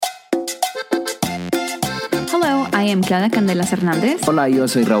Hello, I am Clara Candelas Hernandez. Hola, yo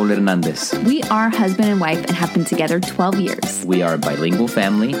soy Raúl Hernandez. We are husband and wife and have been together 12 years. We are a bilingual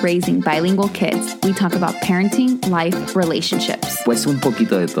family. Raising bilingual kids. We talk about parenting, life, relationships. Pues un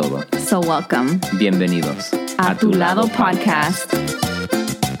poquito de todo. So welcome. Bienvenidos. A Tu Lado Podcast.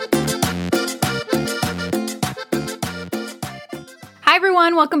 Hi,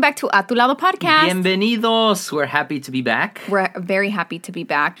 everyone. Welcome back to A Tu Lado Podcast. Bienvenidos. We're happy to be back. We're very happy to be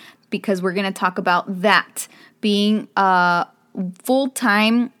back because we're going to talk about that, being a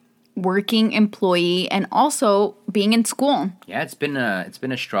full-time working employee and also being in school. Yeah, it's been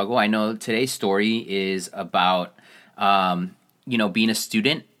a struggle. I know today's story is about being a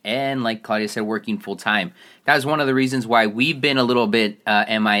student and, like Claudia said, working full-time. That was one of the reasons why we've been a little bit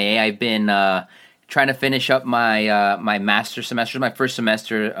MIA. I've been trying to finish up my my master's semester, my first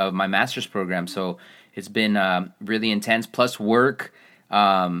semester of my master's program. So it's been really intense, plus work.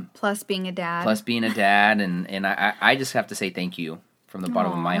 Plus being a dad. And I just have to say thank you from the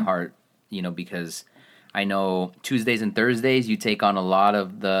bottom of my heart, because I know Tuesdays and Thursdays you take on a lot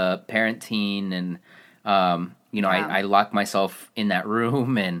of the parenting and, I lock myself in that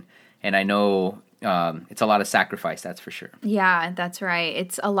room and I know it's a lot of sacrifice, that's for sure. Yeah, that's right.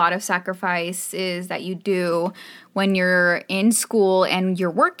 It's a lot of sacrifices that you do when you're in school and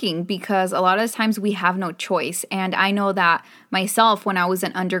you're working because a lot of times we have no choice. And I know that myself, when I was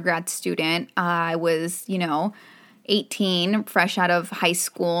an undergrad student, I was, 18, fresh out of high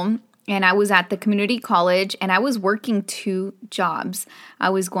school. And I was at the community college and I was working 2 jobs. I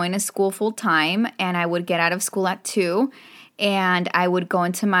was going to school full time and I would get out of school at 2 and I would go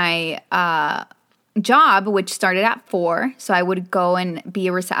into my job, which started at 4. So I would go and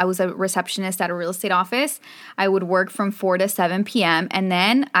I was a receptionist at a real estate office. I would work from 4 to 7 p.m. And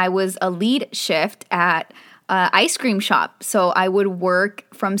then I was a lead shift at ice cream shop. So I would work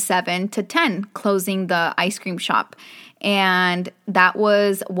from 7 to 10, closing the ice cream shop. And that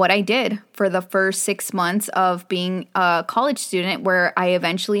was what I did for the first 6 months of being a college student, where I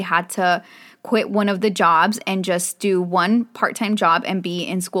eventually had to quit one of the jobs and just do one part-time job and be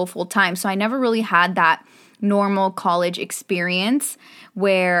in school full-time. So I never really had that normal college experience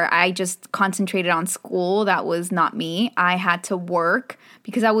where I just concentrated on school. That was not me. I had to work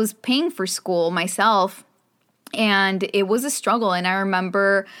because I was paying for school myself. And it was a struggle. And I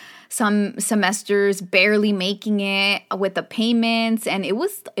remember some semesters barely making it with the payments, and it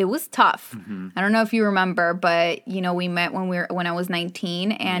was tough. Mm-hmm. I don't know if you remember, but we met when I was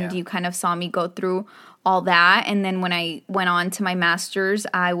 19, and you kind of saw me go through all that. And then when I went on to my master's,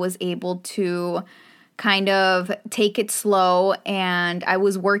 I was able to kind of take it slow, and I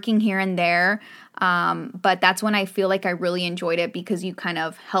was working here and there. But that's when I feel like I really enjoyed it because you kind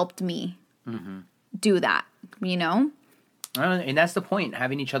of helped me do that. And that's the point,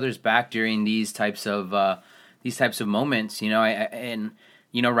 having each other's back during these types of moments.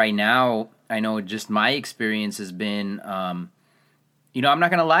 Right now, I know just my experience has been, I'm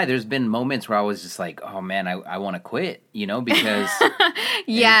not gonna lie. There's been moments where I was just like, oh man, I want to quit, because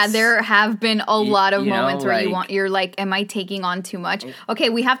yeah, there have been a lot of moments where you're like, am I taking on too much? Okay,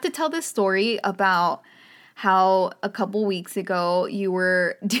 we have to tell this story about how a couple weeks ago you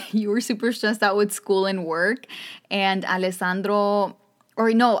were super stressed out with school and work, and Alessandro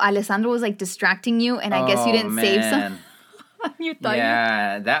was like distracting you, and I guess you didn't save some. You thought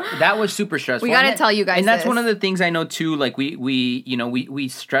that was super stressful. We gotta tell you guys, and that's one of the things I know too. Like we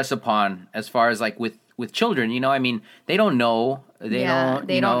stress upon as far as like with children. They don't know. They don't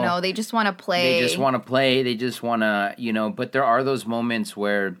know. They just want to play. They just want to. But there are those moments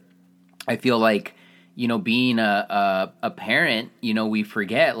where I feel like, being a parent, we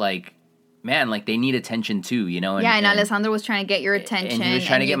forget, like, man, like, they need attention too, And Alessandro was trying to get your attention. And he was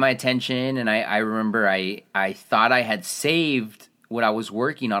trying to get my attention, and I remember I thought I had saved what I was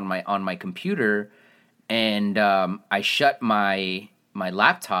working on my computer, and I shut my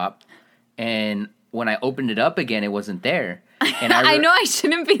laptop, and when I opened it up again, it wasn't there. And I know I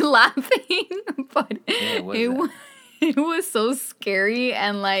shouldn't be laughing, but it was so scary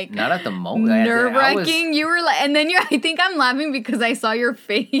and like not at the moment, nerve-wracking. You were like, and then I think I'm laughing because I saw your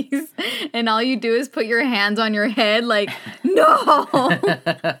face, and all you do is put your hands on your head, like, no.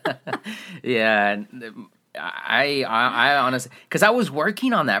 Yeah, I honestly, because I was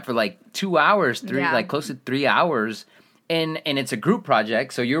working on that for like 2 hours, like close to 3 hours. And it's a group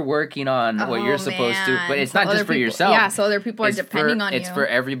project, so you're working on what you're supposed to, but it's not just for yourself. Yeah, so other people are depending on you. It's for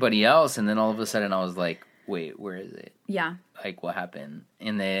everybody else, and then all of a sudden I was like, wait, where is it? Yeah. Like, what happened?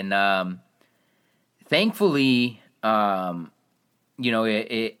 And then, thankfully, I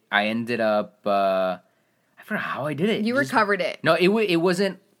ended up, I forgot how I did it. You recovered it. No, it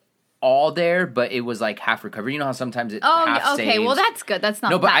wasn't all there, but it was like half recovered. You know how sometimes it half okay. saves. Well, that's good. That's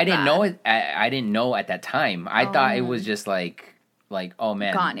not no, but that I didn't bad. know it. I didn't know at that time. I thought it was just like oh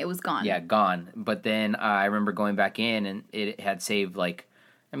man, Gone. It was gone. Yeah, gone. But then I remember going back in and it had saved like,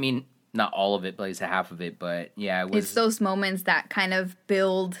 I mean, not all of it, but it's half of it. But yeah, it was. It's those moments that kind of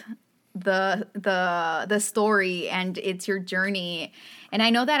build the story, and it's your journey. And I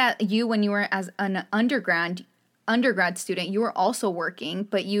know that you, when you were as an undergrad student, you were also working,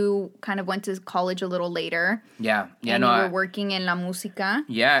 but you kind of went to college a little later. Yeah. And you were working in la música.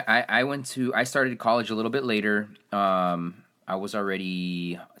 Yeah, I started college a little bit later. I was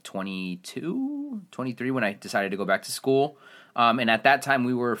already 22, 23 when I decided to go back to school. And at that time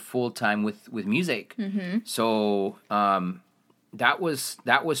we were full time with music. Mm-hmm. So, that was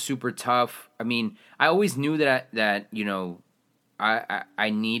super tough. I mean, I always knew that you know, I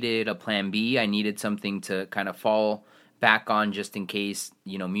needed a plan B. I needed something to kind of fall back on just in case,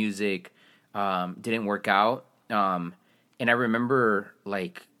 you know, music didn't work out. And I remember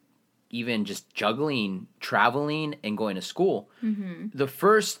like even just juggling, traveling, and going to school. Mm-hmm. The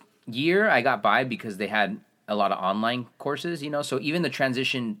first year I got by because they had a lot of online courses, you know. So even the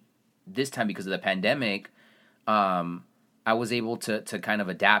transition this time because of the pandemic, I was able to kind of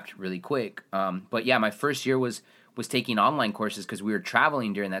adapt really quick. But yeah, my first year was taking online courses because we were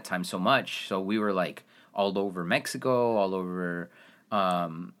traveling during that time so much. So we were like all over Mexico, all over,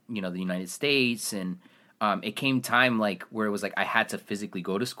 you know, the United States. And it came time like where it was like I had to physically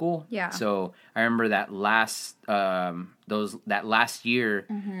go to school. Yeah. So I remember that last year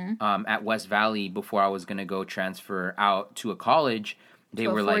at West Valley before I was going to go transfer out to a college, they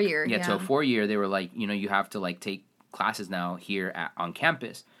were like, to a 4-year, they were like, you know, you have to like take classes now here on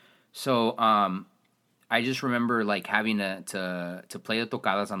campus. So I just remember like having to play the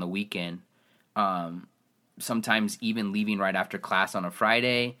tocadas on the weekend. Sometimes even leaving right after class on a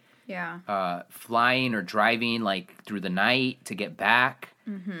Friday. Yeah. Flying or driving like through the night to get back.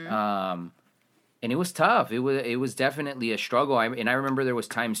 Mm-hmm. And it was tough. It was definitely a struggle. I remember there was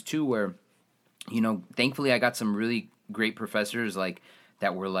times too where, you know, thankfully I got some really great professors like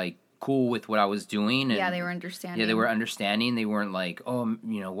that were like cool with what I was doing. And yeah, they were understanding. Yeah, they were understanding. They weren't like, oh,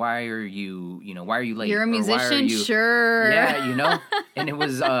 you know, why are you late? You're a musician, sure. Yeah, you know. And it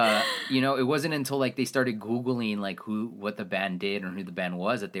was, you know, it wasn't until like they started Googling like what the band did or who the band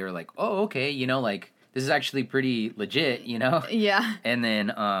was that they were like, oh, okay, you know, like this is actually pretty legit, you know. Yeah. And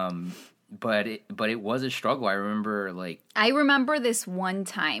then, but it was a struggle. I remember this one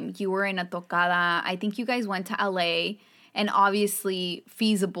time you were in a tocada. I think you guys went to LA. And obviously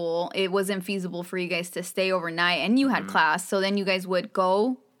it wasn't feasible for you guys to stay overnight, and you had class. So then you guys would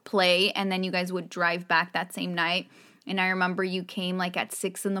go play, and then you guys would drive back that same night. And I remember you came like at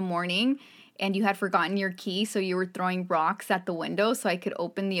 6 a.m, and you had forgotten your key. So you were throwing rocks at the window so I could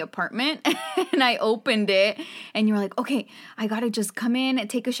open the apartment. And I opened it, and you were like, okay, I got to just come in and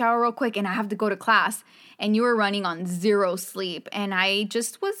take a shower real quick, and I have to go to class. And you were running on 0 sleep. And I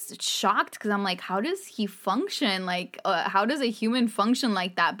just was shocked because I'm like, how does he function? Like, how does a human function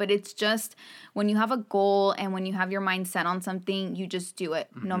like that? But it's just when you have a goal and when you have your mind set on something, you just do it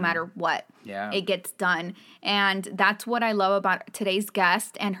no matter what. Yeah. It gets done. And that's what I love about today's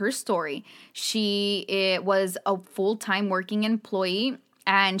guest and her story. She was a full-time working employee,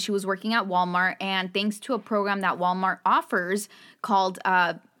 and she was working at Walmart. And thanks to a program that Walmart offers called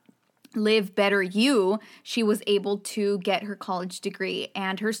Live Better You, she was able to get her college degree.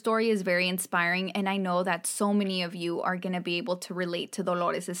 And her story is very inspiring. And I know that so many of you are going to be able to relate to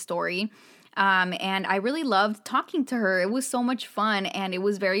Dolores' story. And I really loved talking to her. It was so much fun, and it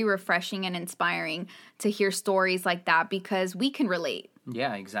was very refreshing and inspiring to hear stories like that because we can relate.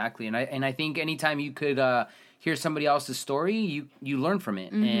 Yeah, exactly. And I think anytime you could hear somebody else's story, you learn from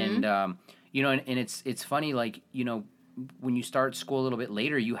it. Mm-hmm. And you know, and it's funny, like, you know, when you start school a little bit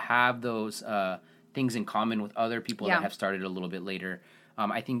later, you have those things in common with other people that have started a little bit later.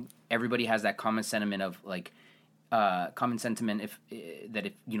 I think everybody has that common sentiment of like if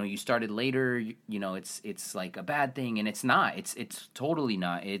you know you started later, you know it's like a bad thing, and it's not. It's totally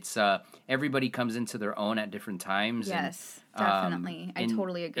not. It's everybody comes into their own at different times. Yes, definitely. I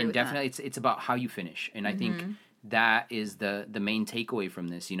totally agree. And definitely, it's about how you finish, and I think that is the main takeaway from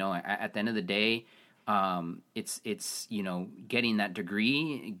this. You know, at the end of the day. It's you know, getting that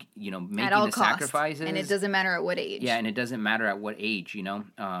degree, you know, making the sacrifices, and it doesn't matter at what age. Yeah, and it doesn't matter at what age, you know,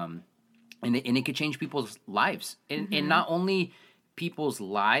 and it could change people's lives, and not only people's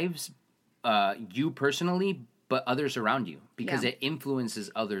lives, you personally, but others around you, because it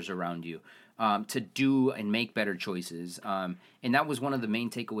influences others around you to do and make better choices. And that was one of the main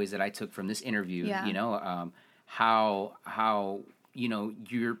takeaways that I took from this interview. You know, how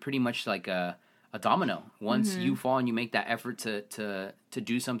you're pretty much like a domino. Once you fall and you make that effort to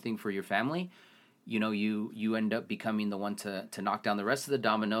do something for your family, you end up becoming the one to knock down the rest of the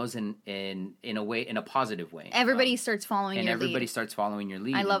dominoes in a positive way. Everybody starts following your lead. And everybody starts following your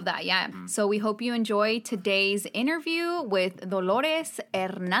lead. I love that, yeah. So we hope you enjoy today's interview with Dolores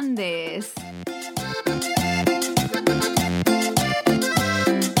Hernandez.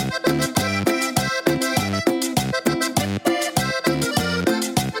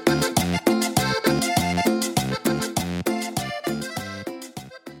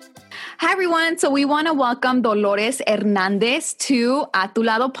 Hi, everyone. So we want to welcome Dolores Hernandez to A Tu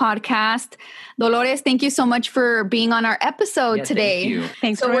Lado podcast. Dolores, thank you so much for being on our episode today. Thank you.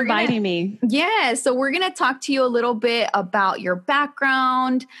 Thanks for inviting me. Yeah. So we're going to talk to you a little bit about your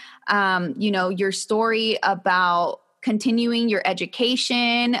background, your story about continuing your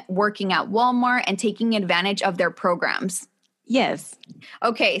education, working at Walmart, and taking advantage of their programs. Yes.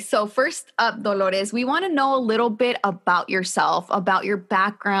 Okay, so first up, Dolores, we want to know a little bit about yourself, about your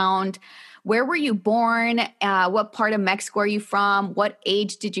background. Where were you born? What part of Mexico are you from? What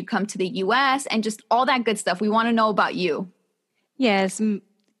age did you come to the U.S.? And just all that good stuff. We want to know about you. Yes.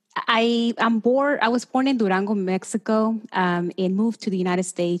 I was born in Durango, Mexico, and moved to the United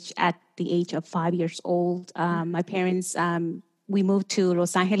States at the age of 5 years old. My parents, we moved to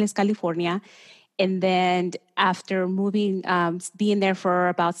Los Angeles, California. And then after moving, being there for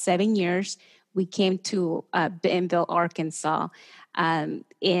about 7 years, we came to Bentonville, Arkansas,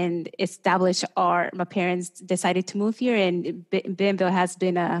 and established my parents decided to move here, and Bentonville has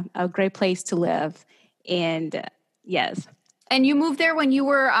been a great place to live. And yes. And you moved there when you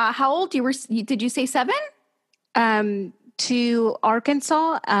were, how old? Did you say 7? To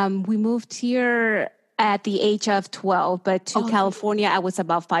Arkansas, we moved here at the age of 12, but to California, I was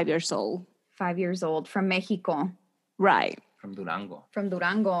about 5 years old. 5 years old, from Mexico. Right. From Durango.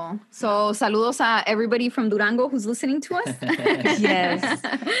 So saludos a everybody from Durango who's listening to us. Yes.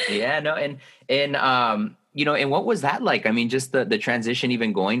 Yeah, no, and and what was that like? I mean, just the transition,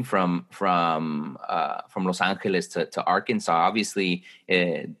 even going from Los Angeles to Arkansas. Obviously,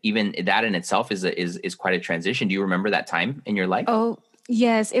 even that in itself is quite a transition. Do you remember that time in your life? Oh,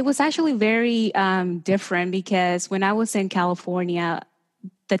 yes. It was actually very different, because when I was in California,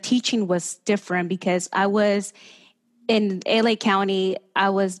 the teaching was different, because I was in LA County. I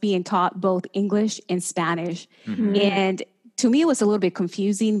was being taught both English and Spanish. Mm-hmm. And to me, it was a little bit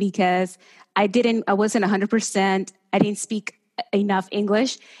confusing, because I wasn't 100%. I didn't speak enough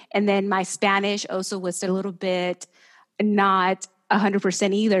English. And then my Spanish also was a little bit not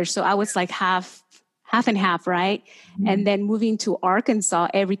 100% either. So I was like half and half, right? Mm-hmm. And then moving to Arkansas,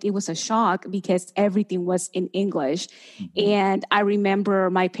 it was a shock, because everything was in English. Mm-hmm. And I remember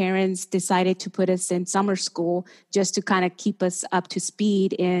my parents decided to put us in summer school just to kind of keep us up to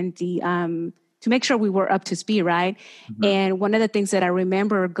speed and to make sure we were up to speed, right? Mm-hmm. And one of the things that I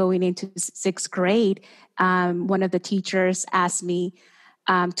remember going into 6th grade, one of the teachers asked me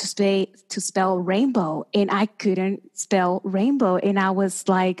to spell rainbow, and I couldn't spell rainbow. And I was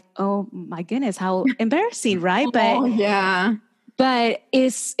like, oh my goodness, how embarrassing, right? But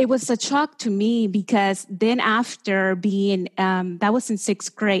it was a shock to me, because then after being, that was in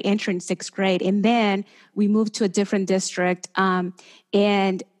 6th grade, entering 6th grade. And then we moved to a different district, and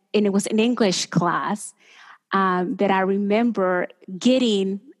it was an English class that I remember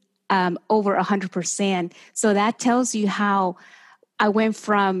getting over 100%. So that tells you how I went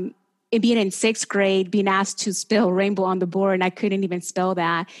from being in 6th grade, being asked to spell rainbow on the board, and I couldn't even spell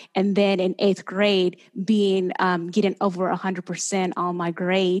that. And then in 8th grade, getting over 100% on my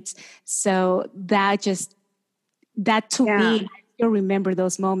grades. So that to me, I still remember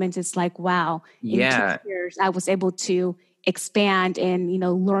those moments. It's like, wow, in 2 years, I was able to expand and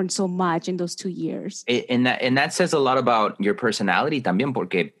learn so much in those 2 years. And that says a lot about your personality también,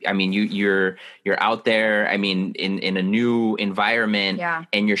 porque I mean you're out there, I mean in a new environment,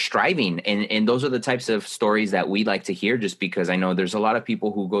 and you're striving, and those are the types of stories that we like to hear, just because I know there's a lot of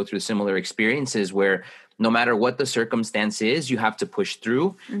people who go through similar experiences where no matter what the circumstance is, you have to push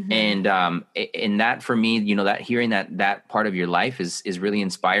through. Mm-hmm. And that for me, that hearing that part of your life is really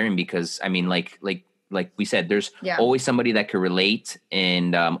inspiring, because I mean like we said, there's always somebody that can relate,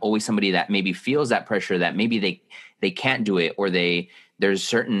 and always somebody that maybe feels that pressure, that maybe they can't do it, or there's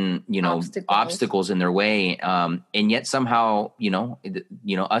certain obstacles in their way, and yet somehow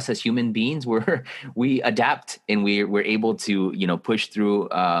us as human beings, we adapt, and we're able to push through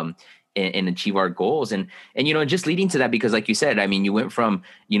and achieve our goals, and just leading to that, because like you said, I mean, you went from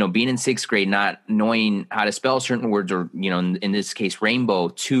being in 6th grade not knowing how to spell certain words, or in this case rainbow,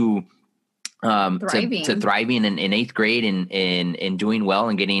 to to Thriving. thriving in eighth grade and doing well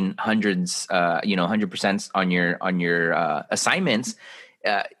and getting hundreds, 100% on your assignments.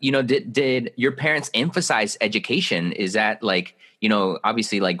 Did your parents emphasize education? Is that like,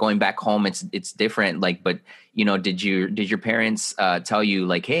 obviously like going back home, it's different. Like, but did your parents tell you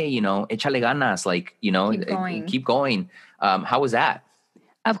like, hey, échale ganas, like, Keep going. keep going? How was that?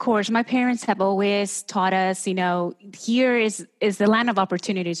 Of course, my parents have always taught us, here is the land of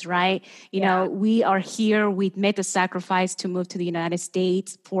opportunities, right? We are here. We've made the sacrifice to move to the United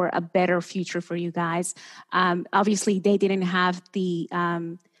States for a better future for you guys. Obviously, they didn't have the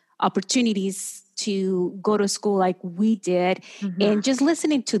opportunities to go to school like we did. Mm-hmm. And just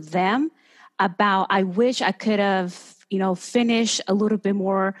listening to them about, I wish I could have, finished a little bit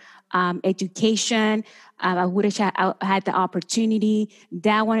more education. I wish I had the opportunity.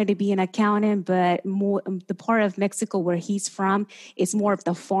 Dad wanted to be an accountant, but more the part of Mexico where he's from is more of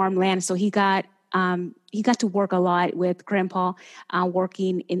the farmland. So he got to work a lot with Grandpa,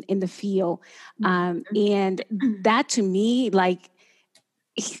 working in the field, and that to me, like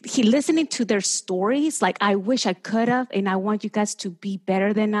he listening to their stories, like I wish I could have, and I want you guys to be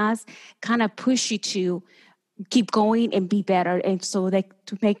better than us. Kind of push you to keep going and be better, and so to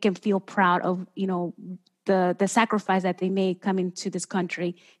make them feel proud of the sacrifice that they made coming to this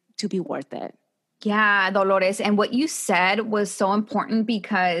country to be worth it. Yeah, Dolores. And what you said was so important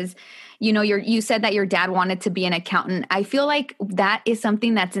because, you said that your dad wanted to be an accountant. I feel like that is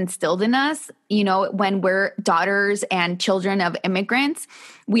something that's instilled in us, when we're daughters and children of immigrants.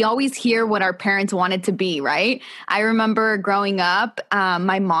 We always hear what our parents wanted to be, right? I remember growing up,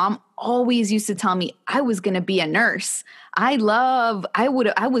 my mom always used to tell me I was going to be a nurse. I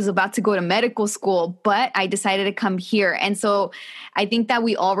was about to go to medical school, but I decided to come here. And so I think that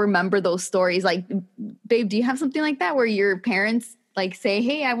we all remember those stories. Like, babe, do you have something like that where your parents like say,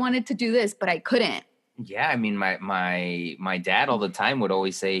 hey, I wanted to do this, but I couldn't? Yeah, I mean, my dad all the time would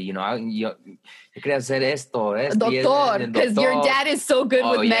always say, yo quería hacer esto, Doctor, because your dad is so good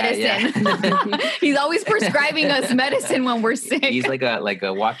with medicine. Yeah. He's always prescribing us medicine when we're sick. He's like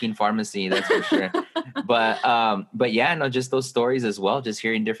a walking pharmacy, that's for sure. But yeah, no, just those stories as well, just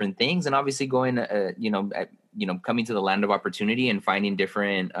hearing different things, and obviously going, coming to the land of opportunity and finding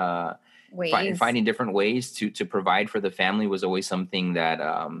different finding different ways to provide for the family was always something that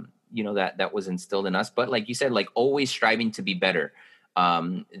that was instilled in us. But like you said, like always striving to be better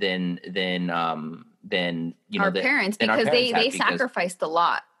than our parents, because they sacrificed a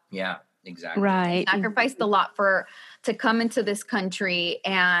lot. Yeah, exactly. Right. They sacrificed a lot to come into this country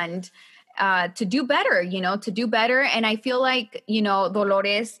and to do better, And I feel like,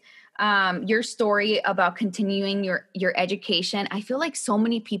 Dolores, your story about continuing your education, I feel like so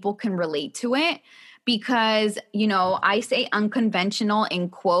many people can relate to it. Because, I say unconventional in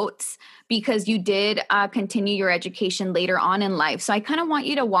quotes because you did continue your education later on in life. So I kind of want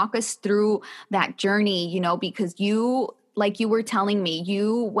you to walk us through that journey, because like you were telling me,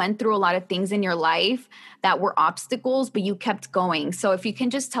 you went through a lot of things in your life that were obstacles, but you kept going. So if you can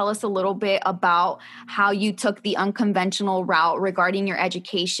just tell us a little bit about how you took the unconventional route regarding your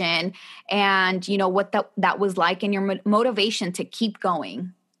education and, what that was like and your motivation to keep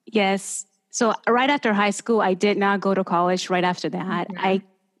going. Yes. So right after high school, I did not go to college right after that.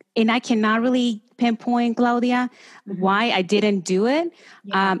 Mm-hmm. I cannot really pinpoint, Claudia, why I didn't do it.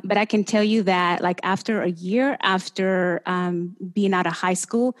 Yeah. But I can tell you that like after a year after being out of high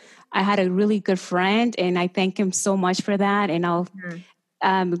school, I had a really good friend, and I thank him so much for that. And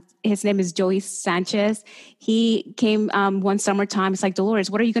his name is Joey Sanchez. He came one summertime. It's like,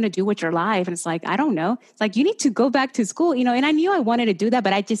 Dolores, what are you going to do with your life? And it's like, I don't know. It's like, you need to go back to school, and I knew I wanted to do that,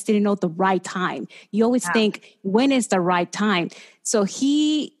 but I just didn't know the right time. You always think, when is the right time? So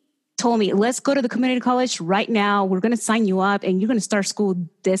he told me, let's go to the community college right now. We're going to sign you up and you're going to start school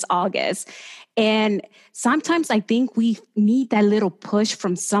this August. And sometimes I think we need that little push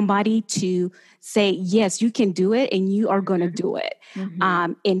from somebody to say, yes, you can do it and you are going to do it.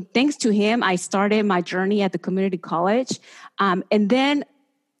 Mm-hmm. And thanks to him, I started my journey at the community college. And then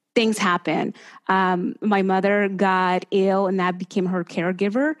things happened. My mother got ill and I became her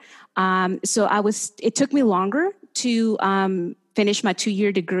caregiver. It took me longer to finish my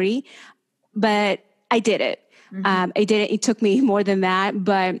 2-year degree, but I did it. Mm-hmm. It took me more than that,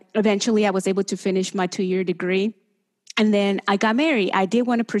 but eventually I was able to finish my 2-year degree. And then I got married. I did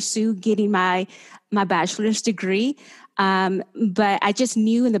want to pursue getting my bachelor's degree. But I just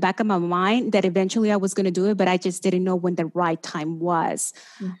knew in the back of my mind that eventually I was going to do it, but I just didn't know when the right time was.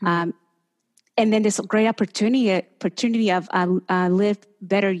 Mm-hmm. And then this great opportunity of Live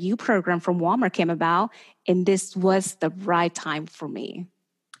Better You program from Walmart came about, and this was the right time for me.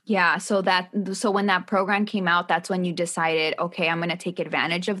 Yeah, so when that program came out, that's when you decided, okay, I'm going to take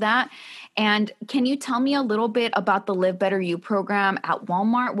advantage of that. And can you tell me a little bit about the Live Better You program at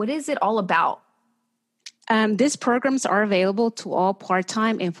Walmart? What is it all about? These programs are available to all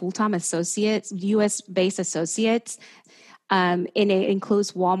part-time and full-time associates, U.S.-based associates, and it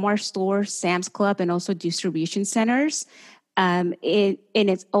includes Walmart stores, Sam's Club, and also distribution centers. And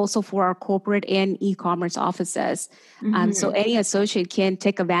it's also for our corporate and e-commerce offices. So any associate can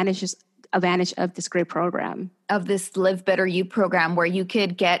take advantage of this great program. Of this Live Better You program where you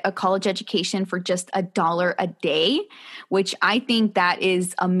could get a college education for just $1 a day, which I think that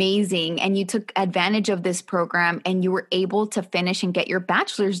is amazing. And you took advantage of this program and you were able to finish and get your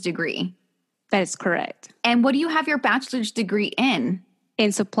bachelor's degree. That is correct. And what do you have your bachelor's degree in?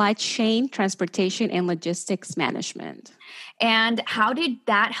 In supply chain, transportation, and logistics management. And how did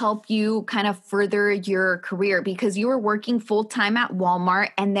that help you kind of further your career? Because you were working full time at Walmart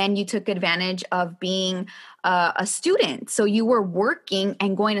and then you took advantage of being a student. So you were working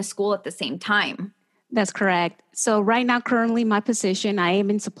and going to school at the same time. That's correct. So right now, currently my position, I am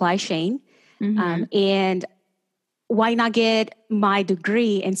in supply chain. And why not get my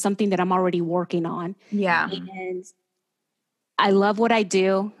degree in something that I'm already working on? Yeah. And I love what I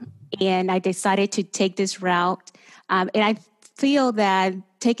do. And I decided to take this route. And I feel that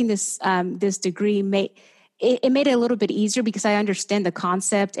taking this degree made it a little bit easier because I understand the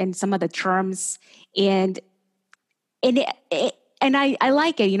concept and some of the terms, and I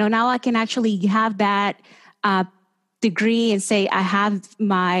like it. Now I can actually have that degree and say I have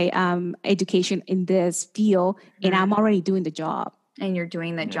my education in this field, and I'm already doing the job. And you're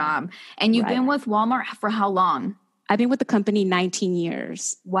doing the job. And you've been with Walmart for how long? I've been with the company 19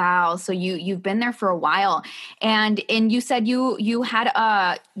 years. Wow. So you've been there for a while. And you said you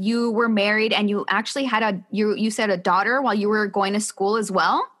were married and you actually had you said a daughter while you were going to school as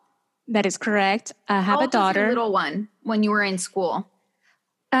well? That is correct. I have a daughter. How old was your little one when you were in school?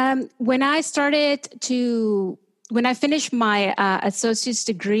 When I finished my associate's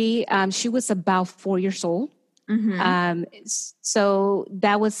degree, she was about 4 years old. So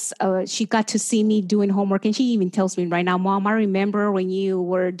that was, she got to see me doing homework, and she even tells me right now, Mom, I remember when you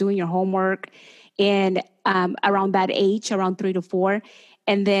were doing your homework and around that age, around 3 to 4.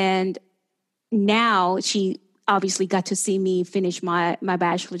 And then now she obviously got to see me finish my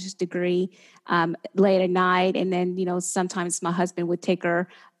bachelor's degree late at night. And then, sometimes my husband would take her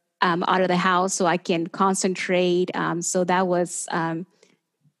out of the house so I can concentrate. So that was,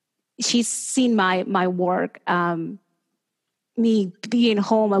 she's seen my work, me being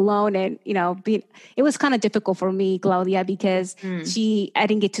home alone, and it was kind of difficult for me, Claudia, because I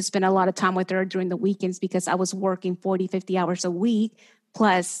didn't get to spend a lot of time with her during the weekends because I was working 40-50 hours a week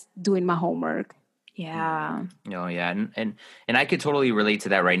plus doing my homework. Yeah. Oh yeah, and I could totally relate to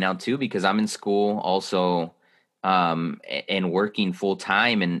that right now too, because I'm in school also and working full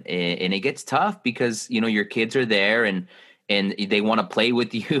time, and it gets tough because your kids are there and they want to play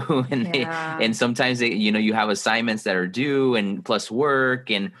with you, and sometimes you have assignments that are due, and plus work,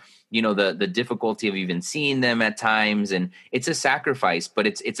 and the difficulty of even seeing them at times, and it's a sacrifice, but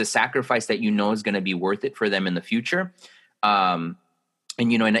it's a sacrifice that is going to be worth it for them in the future. And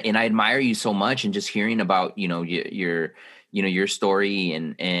I admire you so much, and just hearing about your story,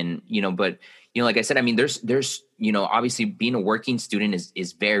 and but like I said, I mean, there's obviously being a working student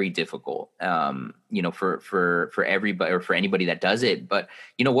is very difficult, for everybody, or for anybody that does it. But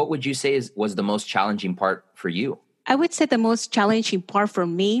what would you say was the most challenging part for you? I would say the most challenging part for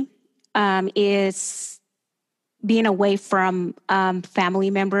me is being away from family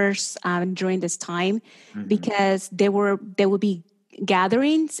members during this time, because there would be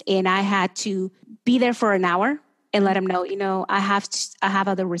gatherings, and I had to be there for an hour and let them know, I have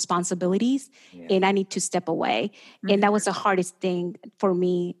other responsibilities, and I need to step away. And that was the hardest thing for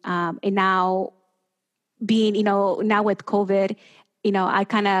me. And now being, now with COVID,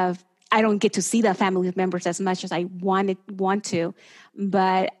 I don't get to see the family members as much as I want to,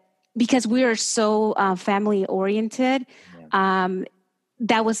 but because we are so family oriented,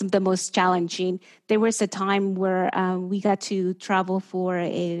 that was the most challenging. There was a time where we got to travel for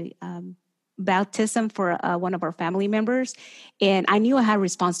a baptism for one of our family members, and I knew I had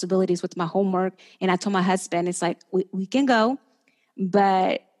responsibilities with my homework, and I told my husband, it's like, we can go,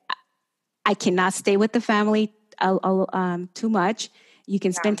 but I cannot stay with the family too much. You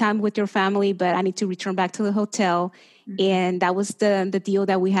can spend time with your family, but I need to return back to the hotel. And that was the deal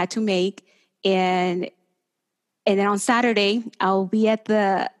that we had to make. And then on Saturday, I'll be at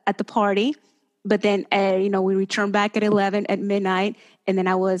the party, but then we return back at 11 at midnight, and then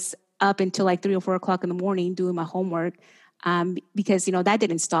I was up until like 3 or 4 o'clock in the morning doing my homework. because, that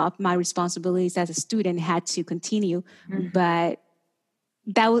didn't stop. My responsibilities as a student had to continue. But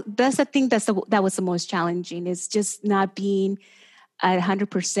that's the thing that was the most challenging, is just not being at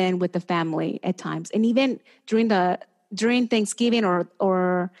 100% with the family at times. And even during Thanksgiving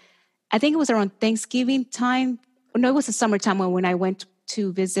or I think it was around Thanksgiving time. No, it was the summertime when I went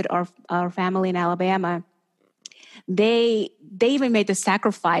to visit our family in Alabama. They even made the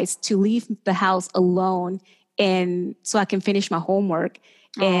sacrifice to leave the house alone, and so I can finish my homework.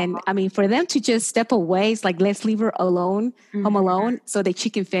 And I mean, for them to just step away, it's like, let's leave her alone, home alone, so that she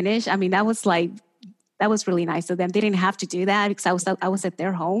can finish. I mean, that was really nice of them. They didn't have to do that because I was at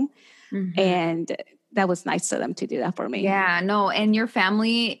their home, and that was nice of them to do that for me. Yeah, no, and your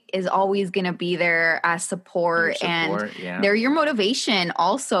family is always going to be there as support, and they're your motivation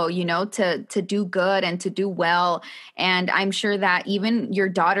also, to do good and to do well. And I'm sure that even your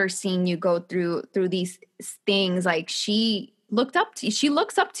daughter, seeing you go through these things, like she looks up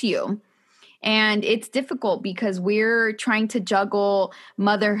to you. And it's difficult because we're trying to juggle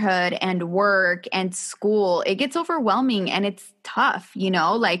motherhood and work and school. It gets overwhelming and it's tough,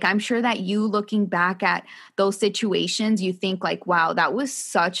 like I'm sure that you, looking back at those situations, you think like, wow, that was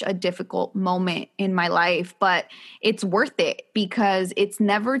such a difficult moment in my life, but it's worth it because it's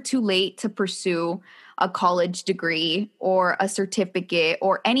never too late to pursue a college degree or a certificate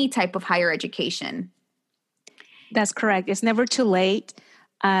or any type of higher education. That's correct. It's never too late.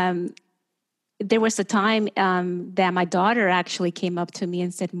 There was a time that my daughter actually came up to me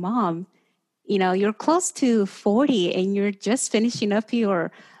and said, Mom, you're close to 40 and you're just finishing up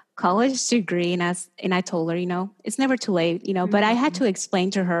your college degree. And I told her, it's never too late, but I had to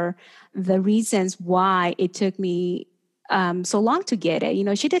explain to her the reasons why it took me so long to get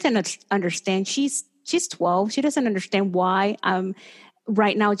it. She didn't understand. She's 12. She doesn't understand why I'm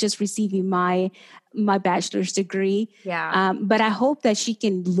right now just receiving my bachelor's degree. Yeah. But I hope that she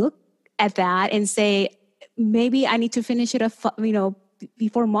can look at that and say, maybe I need to finish it,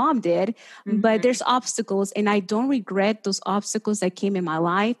 before Mom did. But there's obstacles, and I don't regret those obstacles that came in my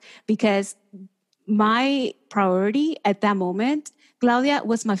life, because my priority at that moment, Claudia,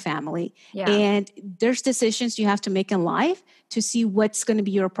 was my family. Yeah. And there's decisions you have to make in life to see what's going to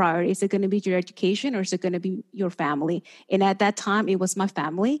be your priority. Is it going to be your education, or is it going to be your family? And at that time, it was my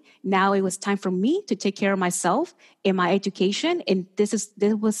family. Now it was time for me to take care of myself and my education. And this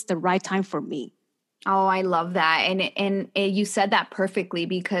was the right time for me. Oh, I love that. And you said that perfectly,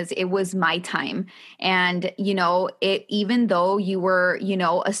 because it was my time. And, even though you were,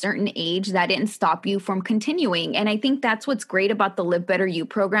 a certain age, that didn't stop you from continuing. And I think that's what's great about the Live Better You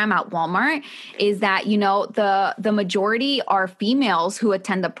program at Walmart, is that, the majority are females who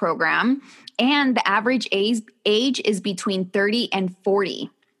attend the program, and the average age is between 30 and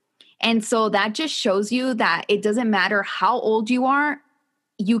 40. And so that just shows you that it doesn't matter how old you are,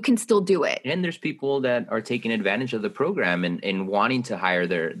 you can still do it. And there's people that are taking advantage of the program and wanting to hire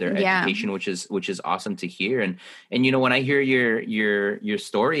their education, which is awesome to hear. And when I hear your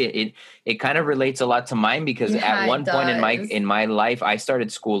story, it kind of relates a lot to mine, because at one point in my life, I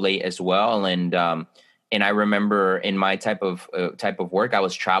started school late as well. And I remember in my type of work, I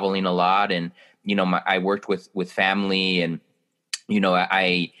was traveling a lot, and I worked with family, and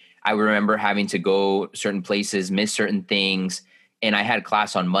I remember having to go certain places, miss certain things. And I had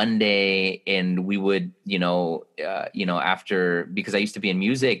class on Monday, and we would, after, because I used to be in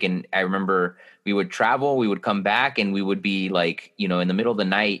music, and I remember we would travel, we would come back, and we would be like, in the middle of the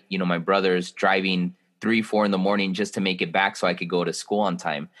night, my brother's driving 3-4 in the morning just to make it back so I could go to school on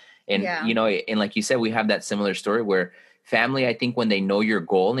time. And, and like you said, we have that similar story where family, I think when they know your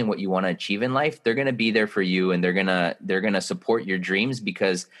goal and what you want to achieve in life, they're going to be there for you, and they're going to support your dreams,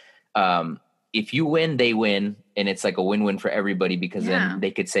 because, if you win, they win. And it's like a win-win for everybody, because then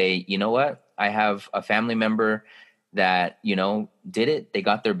they could say, you know what, I have a family member that, did it. They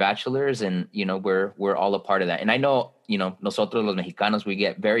got their bachelor's, and, we're all a part of that. And I know, nosotros los mexicanos, we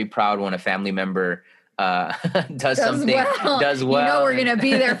get very proud when a family member does something, does well. We're going to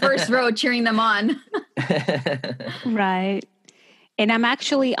be there first row cheering them on. Right. And I'm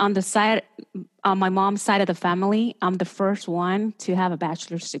actually on my mom's side of the family, I'm the first one to have a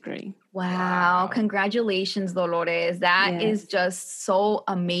bachelor's degree. Wow. Congratulations, Dolores. That is just so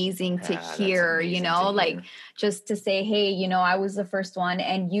amazing to hear, like just to say, hey, I was the first one,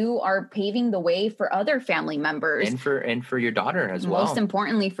 and you are paving the way for other family members. And for your daughter as well. Most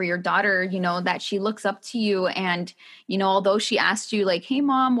importantly for your daughter, that she looks up to you. And, although she asked you like, hey,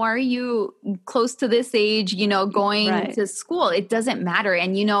 Mom, why are you close to this age, going to school? It doesn't matter.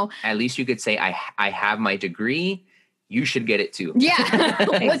 And, at least you could say, I have my degree. you should get it too. Yeah.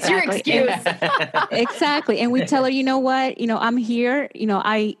 What's your excuse? Exactly. And we tell her, you know what, I'm here,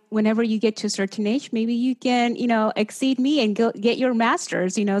 whenever you get to a certain age, maybe you can, exceed me and go get your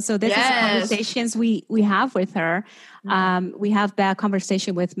master's, so this is the conversations we have with her. We have that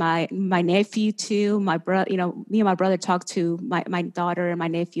conversation with my nephew too. My brother, me and my brother talk to my daughter and my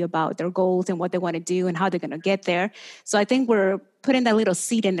nephew about their goals and what they want to do and how they're going to get there. So I think we're putting that little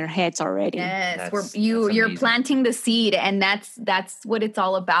seed in their heads already. Yes, you're planting the seed, and that's what it's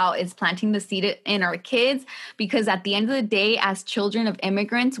all about, is planting the seed in our kids, because at the end of the day, as children of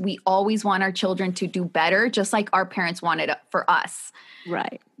immigrants, we always want our children to do better, just like our parents wanted for us.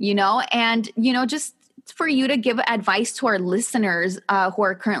 Right. And just for you to give advice to our listeners who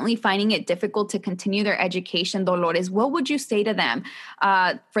are currently finding it difficult to continue their education, Dolores, what would you say to them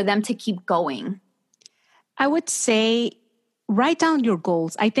for them to keep going? I would say write down your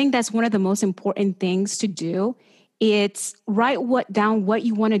goals. I think that's one of the most important things to do. It's write down what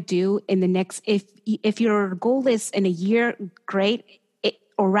you want to do in the next, if your goal is in a year, great,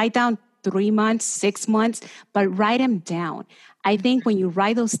 or write down 3 months, 6 months, but write them down. I think when you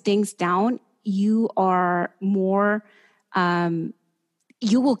write those things down, you are more,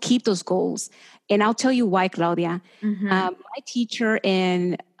 you will keep those goals. And I'll tell you why, Claudia. My teacher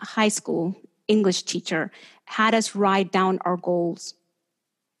in high school, English teacher, had us write down our goals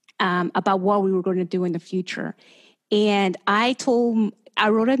about what we were going to do in the future. And I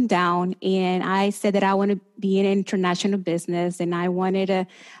wrote them down, and I said that I want to be in international business, and I wanted to,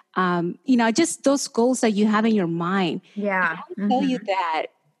 just those goals that you have in your mind. Yeah. And I'll tell you that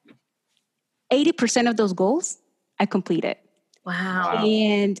 80% of those goals I completed. Wow.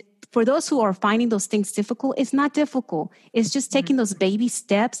 And for those who are finding those things difficult, it's not difficult. It's just taking those baby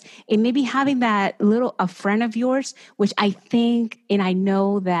steps and maybe having a friend of yours, which I think, and I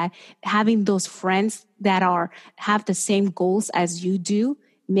know that having those friends that have the same goals as you do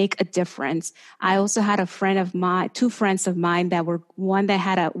make a difference. I also had two friends of mine that were, one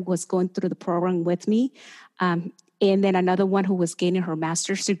that was going through the program with me. And then another one who was getting her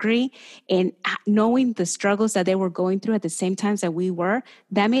master's degree, and knowing the struggles that they were going through at the same time that we were,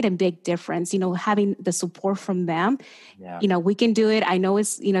 that made a big difference. having the support from them, we can do it. I know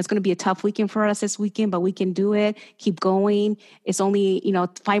it's going to be a tough weekend for us this weekend, but we can do it. Keep going. It's only,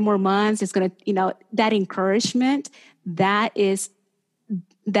 5 more months. It's going to, that encouragement, that's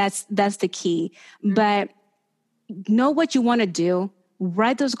the key. But know what you want to do,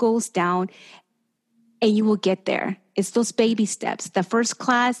 write those goals down, and you will get there. It's those baby steps. The first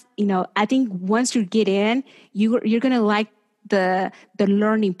class, I think once you get in, you're going to like the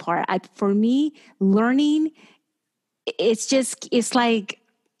learning part. For me, learning, it's so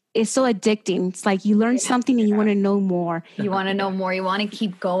addicting. It's like you learn something and you want to know more. You want to know more. You want to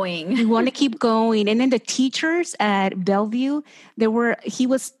keep going. You want to keep going. And then the teachers at Bellevue,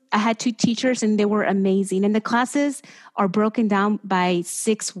 I had 2 teachers and they were amazing. And the classes are broken down by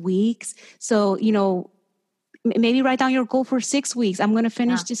 6 weeks. So, maybe write down your goal for 6 weeks. I'm going to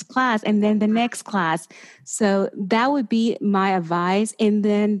finish this class and then the next class. So that would be my advice. And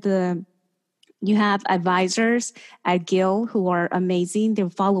then you have advisors at Gill who are amazing. They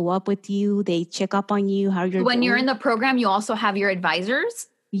follow up with you. They check up on you, how you're doing. When you're in the program, you also have your advisors?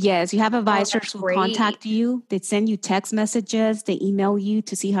 Yes, you have advisors who contact you. They send you text messages. They email you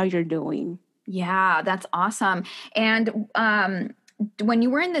to see how you're doing. Yeah, that's awesome. And when you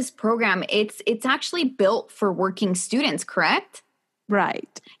were in this program, it's actually built for working students, correct?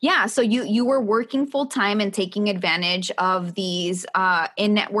 Right. Yeah. So you were working full time and taking advantage of these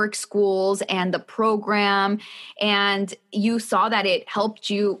in-network schools and the program, and you saw that it helped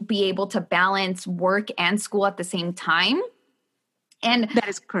you be able to balance work and school at the same time. And that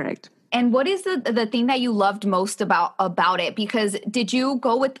is correct. And what is the thing that you loved most about it? Because did you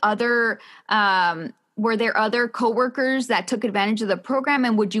go with other, were there other coworkers that took advantage of the program,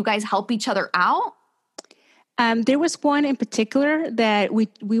 and would you guys help each other out? There was one in particular that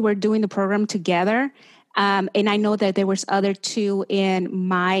we were doing the program together. And I know that there was other 2 in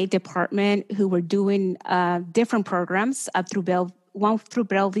my department who were doing different programs one through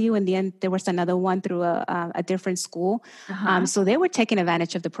Bellevue, and then there was another one through a different school. So they were taking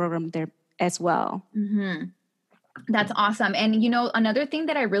advantage of the program there as well. Mm-hmm. That's awesome. And, another thing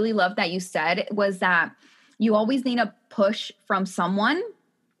that I really loved that you said was that you always need a push from someone.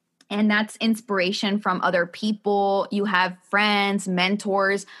 And that's inspiration from other people. You have friends,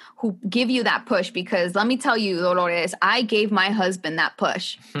 mentors who give you that push, because let me tell you, Dolores, I gave my husband that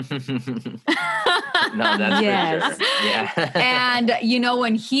push. No, that's for sure. Yeah. And,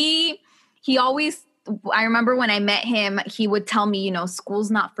 when he always, I remember when I met him, he would tell me, school's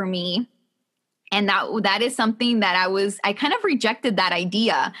not for me. And that is something that I kind of rejected that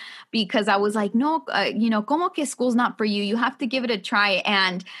idea because I was like, no, como que school's not for you. You have to give it a try.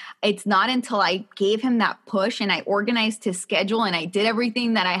 And it's not until I gave him that push and I organized his schedule and I did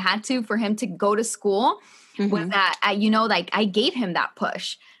everything that I had to for him to go to school was that, I gave him that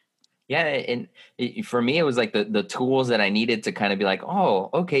push. Yeah, and for me, it was like the tools that I needed to kind of be like, oh,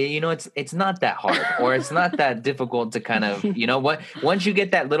 okay, it's not that hard, or it's not that difficult to kind of, what, once you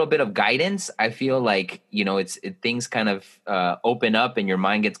get that little bit of guidance, I feel like, things kind of open up and your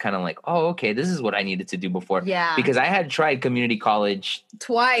mind gets kind of like, oh, okay, this is what I needed to do before. Yeah. Because I had tried community college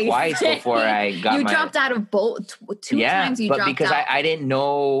twice before I got you dropped out of both two times. You but dropped because out. I didn't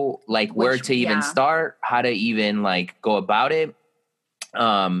know like where to even start, how to even like go about it.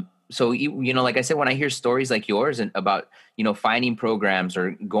 So, like I said, when I hear stories like yours and about, finding programs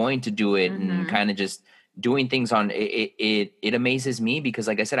or going to do it and kind of just doing things on it amazes me because,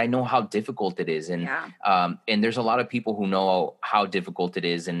 like I said, I know how difficult it is. And, and there's a lot of people who know how difficult it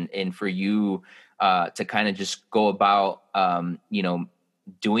is. And for you to kind of just go about,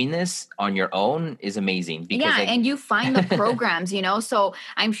 doing this on your own is amazing. Because and you find the programs, so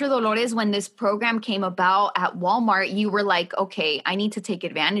I'm sure, Dolores, when this program came about at Walmart, you were like, okay, I need to take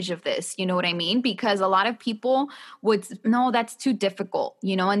advantage of this. You know what I mean? Because a lot of people would, no, that's too difficult,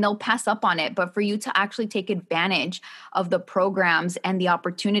 and they'll pass up on it. But for you to actually take advantage of the programs and the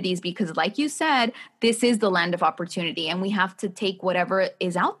opportunities, because like you said, this is the land of opportunity and we have to take whatever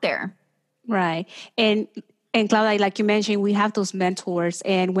is out there. Right. And Claudia, like you mentioned, we have those mentors.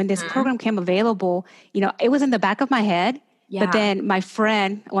 And when this program came available, it was in the back of my head. Yeah. But then my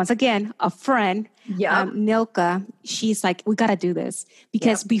friend, once again, a friend, Nilka, she's like, we got to do this.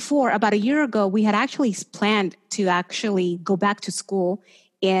 Because before, about a year ago, we had actually planned to actually go back to school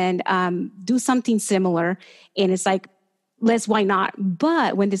and do something similar. And it's like, why not?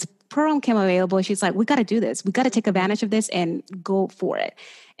 But when this program came available, she's like, we got to do this. We got to take advantage of this and go for it.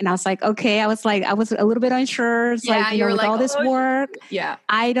 And I was like, okay. I was a little bit unsure. It's with all this work,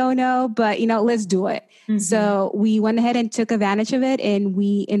 I don't know, but let's do it. Mm-hmm. So we went ahead and took advantage of it and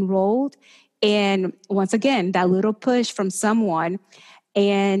we enrolled. And once again, that little push from someone,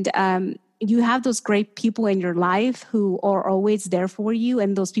 and you have those great people in your life who are always there for you,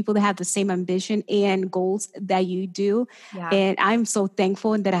 and those people that have the same ambition and goals that you do. Yeah. And I'm so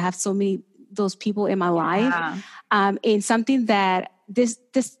thankful that I have so many those people in my life. And something that this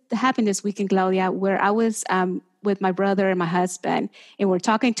happened this weekend, Claudia, where I was with my brother and my husband, and we're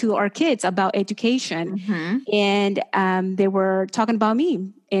talking to our kids about education. Mm-hmm. And they were talking about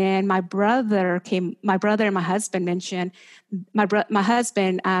me. And my brother and my husband mentioned my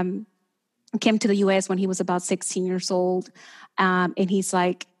husband came to the U.S. when he was about 16 years old. And he's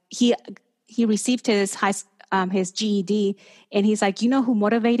like, he received his GED, and he's like, who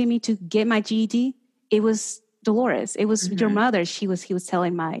motivated me to get my GED? It was Dolores. It was your mother. He was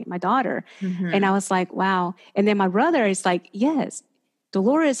telling my daughter. Mm-hmm. And I was like, wow. And then my brother is like, yes,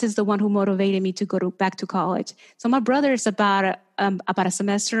 Dolores is the one who motivated me to go back to college. So my brother is about a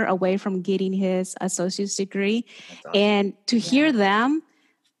semester away from getting his associate's degree. Awesome. And to hear them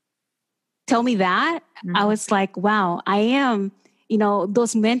tell me that, I was like, wow, I am,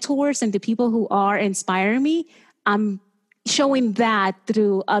 those mentors and the people who are inspiring me, I'm showing that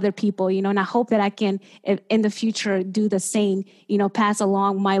through other people, and I hope that I can in the future do the same, pass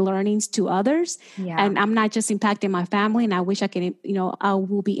along my learnings to others. Yeah. And I'm not just impacting my family, and I wish I can, I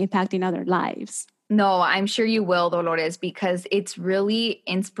will be impacting other lives. No, I'm sure you will, Dolores, because it's really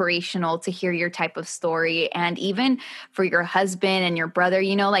inspirational to hear your type of story. And even for your husband and your brother,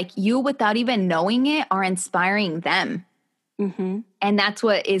 like you, without even knowing it, are inspiring them. Mm-hmm. And that's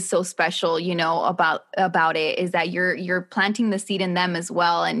what is so special, about it, is that you're planting the seed in them as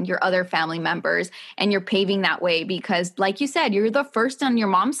well, and your other family members, and you're paving that way because, like you said, you're the first on your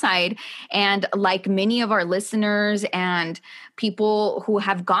mom's side. And like many of our listeners and people who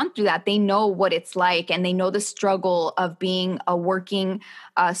have gone through that, they know what it's like, and they know the struggle of being a working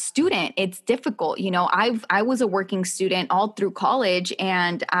student. It's difficult. I was a working student all through college,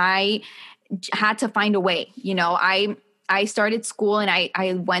 and I had to find a way. I started school and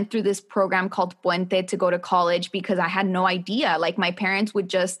I went through this program called Puente to go to college because I had no idea. Like, my parents would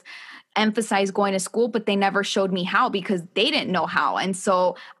just emphasize going to school, but they never showed me how because they didn't know how. And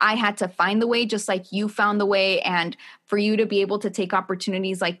so I had to find the way, just like you found the way. And for you to be able to take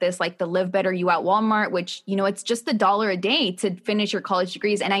opportunities like this, like the Live Better You at Walmart, which, it's just $1 a day to finish your college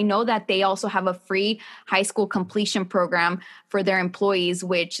degrees. And I know that they also have a free high school completion program for their employees,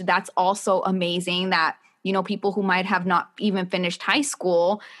 which that's also amazing that people who might have not even finished high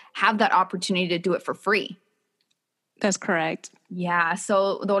school have that opportunity to do it for free. That's correct. Yeah.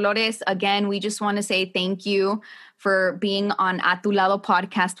 So, Dolores, again, we just want to say thank you for being on A Tu Lado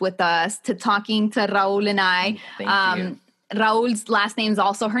podcast with us, to talking to Raul and I. Thank you. Raul's last name is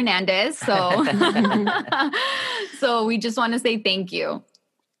also Hernandez. So, so we just want to say thank you.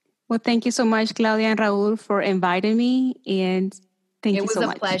 Well, thank you so much, Claudia and Raul, for inviting me. And thank you so much. It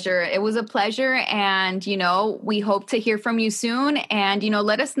was a pleasure. It was a pleasure. And, we hope to hear from you soon. And,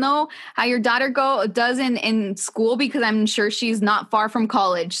 let us know how your daughter does in school, because I'm sure she's not far from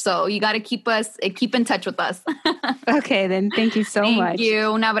college. So you got to keep in touch with us. Okay, then. Thank you so much. Thank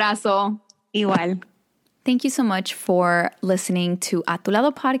you. Un abrazo. Igual. Thank you so much for listening to A Tu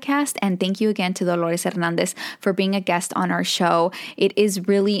Lado podcast. And thank you again to Dolores Hernandez for being a guest on our show. It is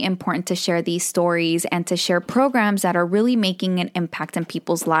really important to share these stories and to share programs that are really making an impact in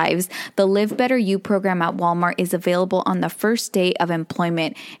people's lives. The Live Better You program at Walmart is available on the first day of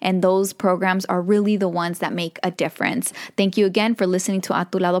employment. And those programs are really the ones that make a difference. Thank you again for listening to A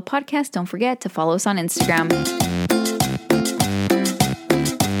Tu Lado podcast. Don't forget to follow us on Instagram.